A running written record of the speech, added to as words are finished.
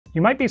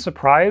You might be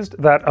surprised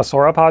that a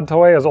sauropod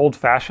toy as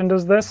old-fashioned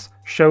as this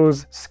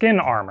shows skin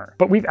armor,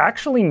 but we've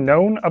actually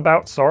known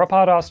about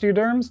sauropod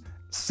osteoderms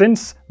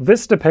since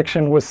this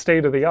depiction was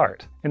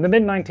state-of-the-art. In the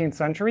mid-19th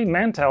century,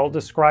 Mantell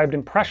described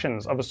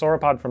impressions of a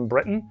sauropod from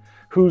Britain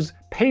whose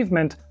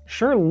pavement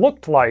sure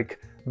looked like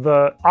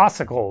the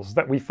ossicles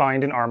that we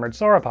find in armored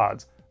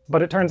sauropods,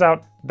 but it turns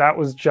out that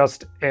was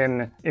just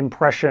an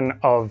impression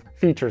of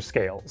feature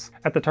scales.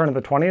 At the turn of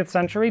the 20th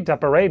century,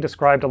 Barrett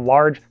described a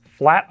large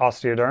flat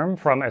osteoderm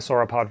from a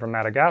sauropod from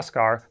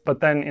Madagascar, but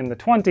then in the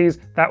 20s,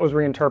 that was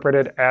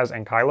reinterpreted as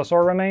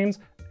ankylosaur remains,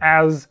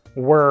 as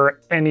were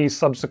any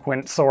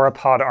subsequent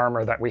sauropod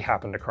armor that we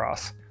happened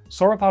across.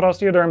 Sauropod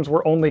osteoderms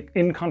were only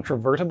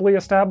incontrovertibly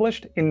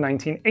established in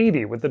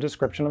 1980 with the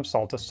description of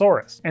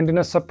Saltosaurus, and in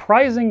a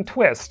surprising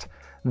twist,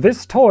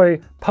 this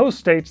toy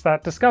postdates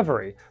that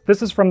discovery.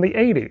 This is from the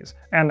 80s,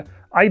 and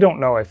I don't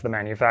know if the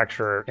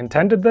manufacturer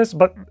intended this,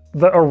 but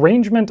the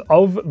arrangement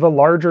of the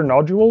larger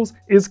nodules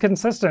is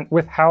consistent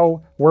with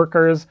how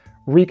workers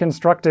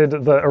reconstructed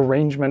the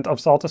arrangement of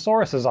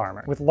Saltosaurus's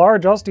armor, with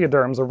large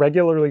osteoderms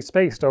irregularly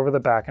spaced over the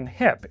back and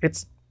hip.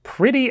 It's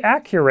pretty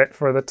accurate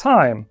for the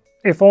time,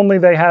 if only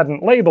they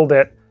hadn't labeled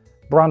it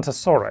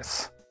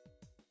Brontosaurus.